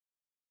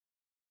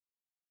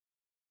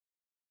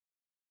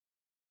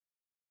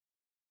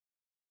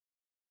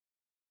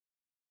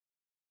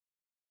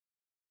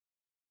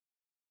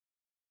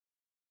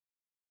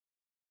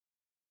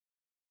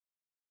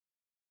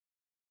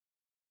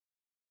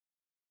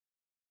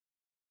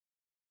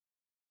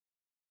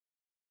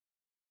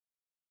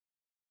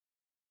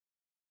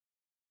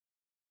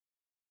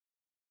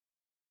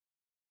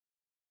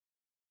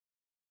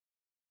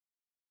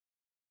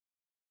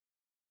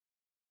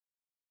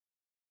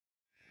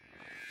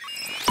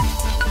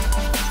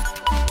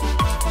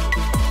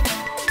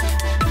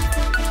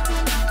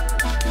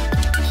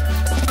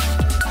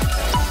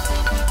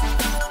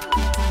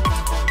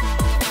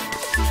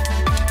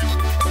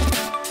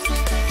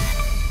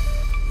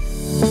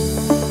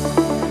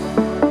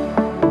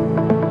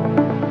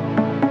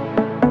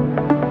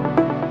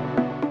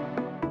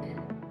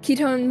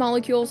Ketone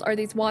molecules are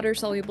these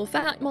water-soluble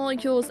fat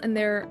molecules, and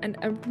they're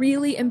a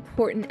really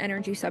important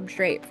energy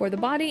substrate for the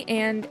body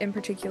and, in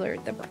particular,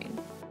 the brain.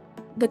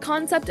 The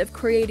concept of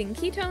creating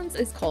ketones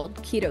is called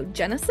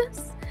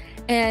ketogenesis,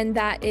 and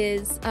that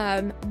is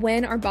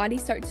when our body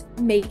starts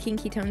making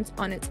ketones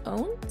on its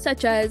own,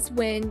 such as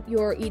when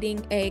you're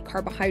eating a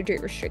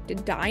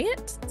carbohydrate-restricted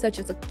diet, such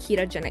as a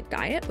ketogenic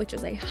diet, which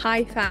is a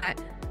high-fat,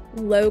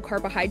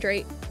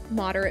 low-carbohydrate,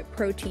 moderate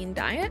protein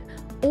diet,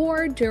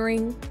 or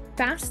during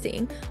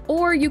fasting,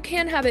 or you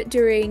can have it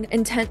during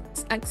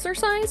intense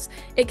exercise.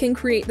 It can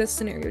create this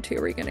scenario too,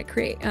 where you're going to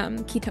create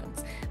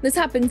ketones. This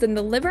happens in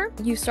the liver.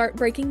 You start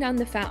breaking down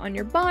the fat on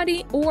your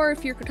body, or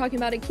if you're talking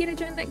about a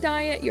ketogenic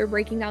diet, you're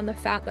breaking down the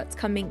fat that's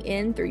coming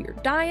in through your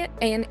diet,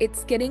 and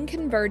it's getting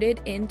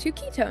converted into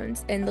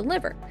ketones in the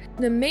liver.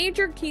 The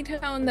major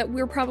ketone that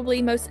we're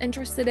probably most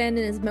interested in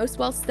and is most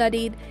well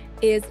studied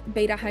is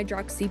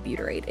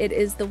beta-hydroxybutyrate. It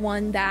is the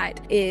one that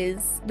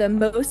is the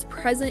most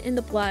present in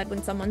the blood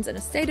when someone's in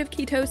a state of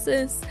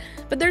ketosis.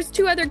 But there's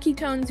two other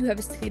ketones. You have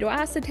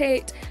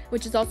acetoacetate,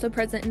 which is also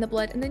present in the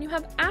blood, and then you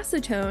have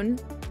acetone,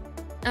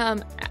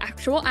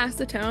 actual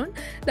acetone,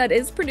 that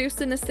is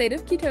produced in a state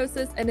of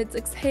ketosis, and it's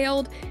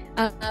exhaled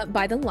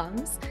by the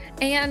lungs.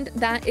 And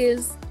that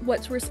is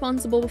what's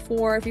responsible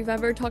for, if you've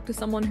ever talked to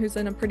someone who's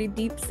in a pretty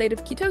deep state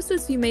of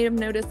ketosis, you may have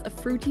noticed a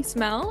fruity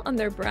smell on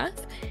their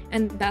breath,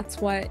 and that's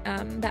what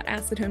that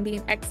acetone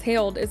being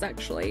exhaled is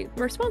actually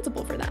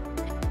responsible for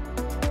that.